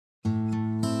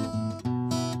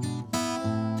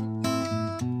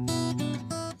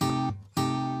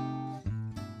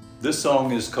This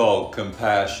song is called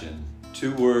Compassion.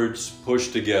 2 words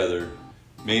pushed together,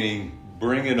 meaning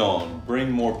bring it on, bring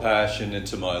more passion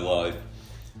into my life,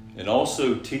 and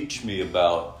also teach me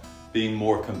about being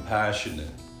more compassionate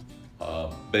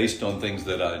based on things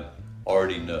that I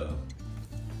already know.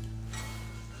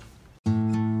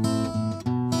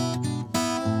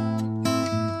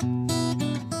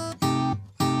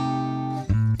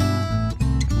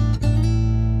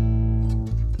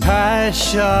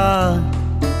 Passion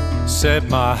set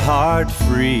my heart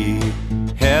free.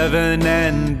 Heaven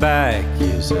and back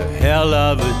is a hell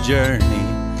of a journey.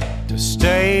 To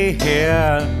stay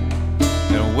here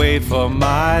and wait for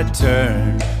my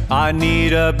turn, I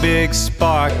need a big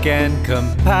spark and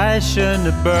compassion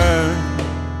to burn.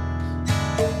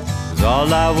 'Cause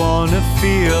all I wanna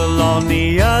feel on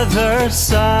the other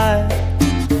side,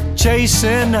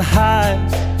 chasing the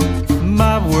highs,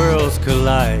 my worlds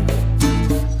collide.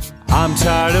 I'm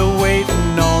tired of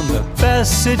waiting on the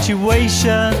best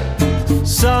situation,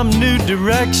 some new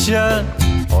direction,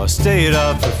 or state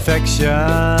of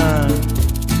perfection.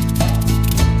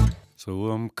 So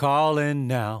I'm calling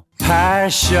now.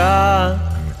 Passion,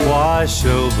 wash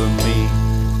over me.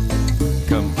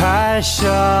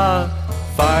 Compassion,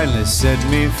 finally set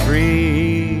me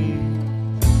free.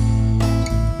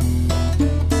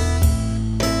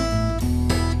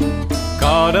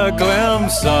 Caught a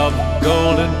glimpse of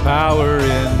golden power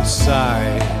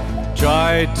inside.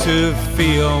 Tried to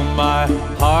feel my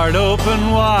heart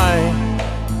open wide.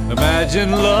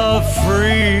 Imagine love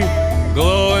free,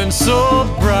 glowing so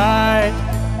bright.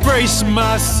 Brace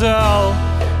myself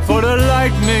for the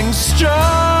lightning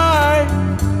strike.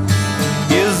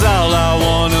 Is all I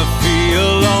wanna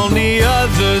feel on the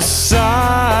other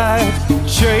side.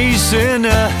 Chasing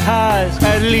the highs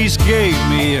at least gave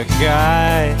me a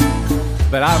guide.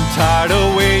 But I'm tired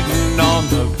of waiting on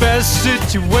the best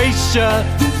situation,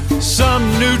 some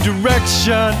new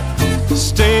direction,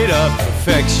 state of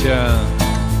perfection.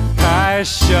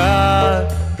 Passion,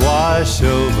 wash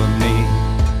over me.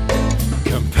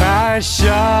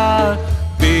 Compassion,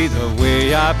 be the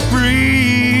way I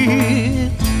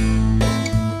breathe.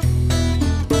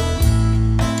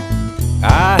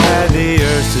 I had the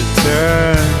urge to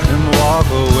turn and walk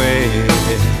away.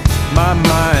 My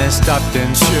mind stopped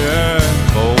and churned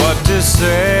for what to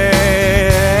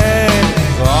say.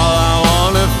 All I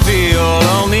wanna feel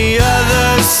on the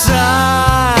other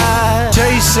side,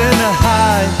 chasing a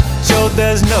high, so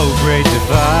there's no great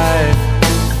divide.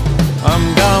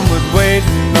 I'm done with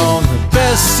waiting on the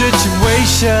best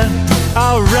situation.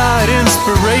 I'll ride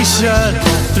inspiration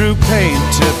through pain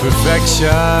to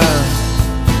perfection.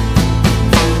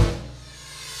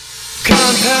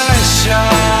 Compassion,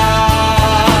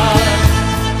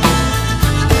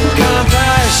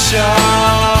 compassion,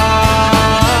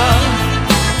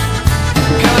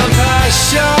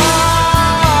 compassion,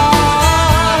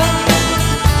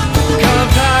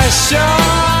 compassion.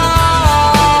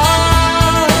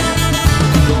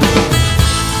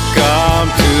 Come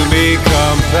to me,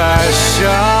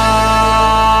 compassion.